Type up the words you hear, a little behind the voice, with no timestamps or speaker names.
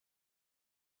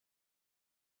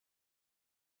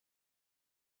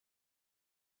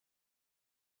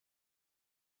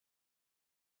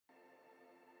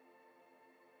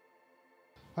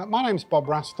My name's Bob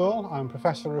Rastall. I'm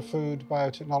Professor of Food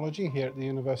Biotechnology here at the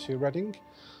University of Reading.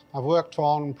 I've worked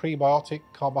on prebiotic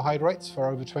carbohydrates for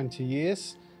over 20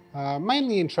 years,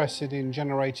 mainly interested in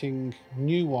generating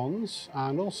new ones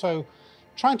and also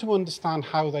trying to understand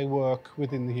how they work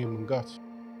within the human gut.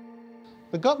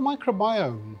 The gut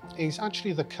microbiome is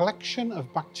actually the collection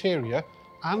of bacteria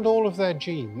and all of their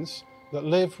genes that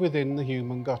live within the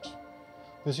human gut.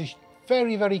 There's a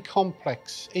very, very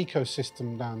complex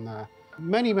ecosystem down there.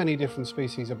 Many different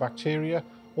species of bacteria,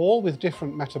 all with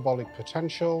different metabolic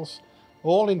potentials,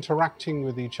 all interacting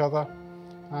with each other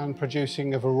and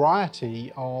producing a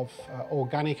variety of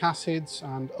organic acids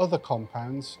and other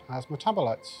compounds as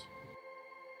metabolites.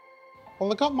 Well,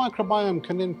 the gut microbiome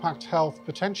can impact health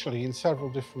potentially in several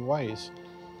different ways.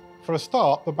 For a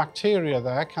start, the bacteria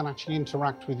there can actually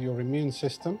interact with your immune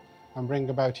system and bring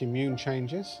about immune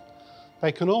changes.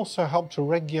 They can also help to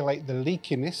regulate the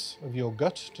leakiness of your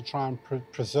gut to try and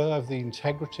preserve the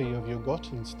integrity of your gut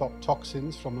and stop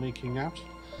toxins from leaking out.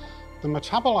 The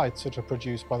metabolites that are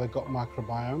produced by the gut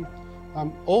microbiome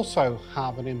also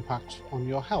have an impact on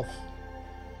your health.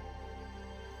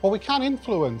 Well, we can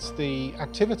influence the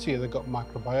activity of the gut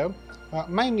microbiome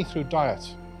mainly through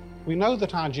diet. We know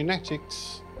that our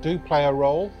genetics do play a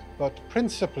role, but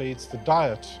principally it's the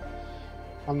diet.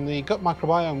 And the gut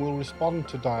microbiome will respond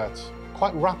to diet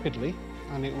quite rapidly,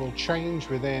 and it will change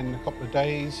within a couple of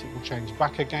days. It will change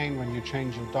back again when you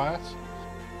change your diet.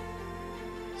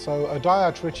 So a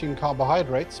diet rich in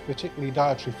carbohydrates, particularly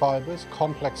dietary fibres,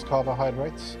 complex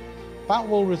carbohydrates, that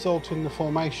will result in the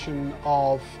formation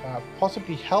of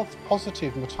possibly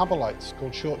health-positive metabolites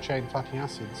called short-chain fatty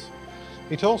acids.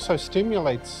 It also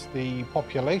stimulates the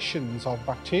populations of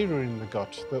bacteria in the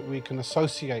gut that we can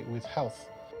associate with health.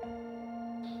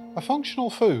 A functional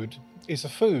food is a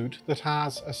food that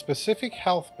has a specific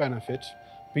health benefit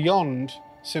beyond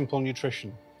simple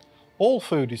nutrition. All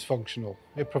food is functional.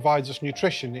 It provides us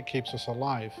nutrition, it keeps us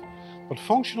alive. But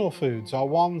functional foods are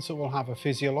ones that will have a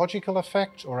physiological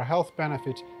effect or a health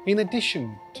benefit in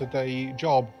addition to the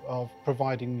job of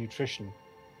providing nutrition.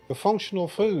 The functional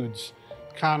foods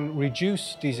can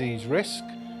reduce disease risk,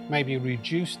 maybe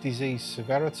reduce disease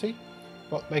severity,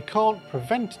 but they can't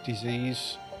prevent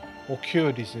disease or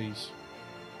cure disease.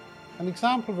 An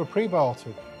example of a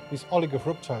prebiotic is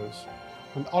oligofructose.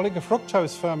 And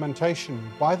oligofructose fermentation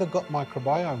by the gut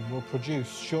microbiome will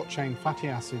produce short-chain fatty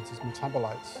acids as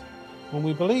metabolites. And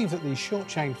we believe that these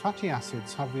short-chain fatty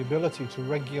acids have the ability to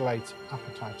regulate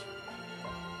appetite.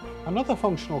 Another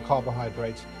functional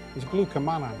carbohydrate is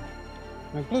glucomannan.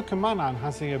 Now, glucomannan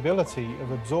has the ability of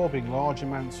absorbing large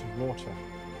amounts of water.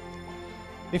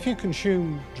 If you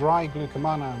consume dry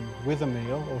glucomannan with a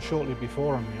meal or shortly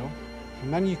before a meal,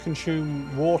 and then you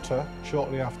consume water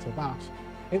shortly after that,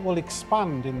 it will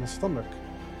expand in the stomach,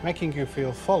 making you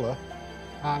feel fuller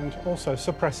and also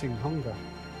suppressing hunger.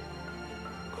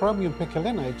 Chromium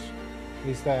picolinate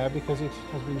is there because it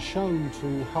has been shown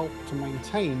to help to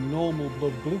maintain normal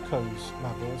blood glucose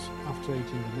levels after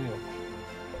eating a meal.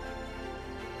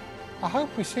 I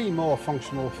hope we see more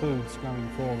functional foods going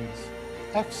forwards.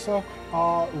 EFSA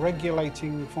are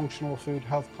regulating functional food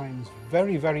health claims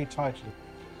very tightly.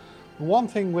 One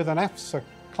thing with an EFSA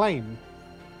claim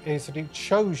is that it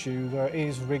shows you there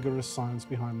is rigorous science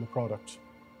behind the product.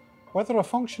 Whether a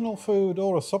functional food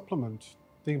or a supplement,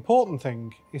 the important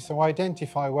thing is to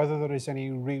identify whether there is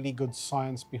any really good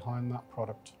science behind that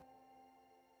product.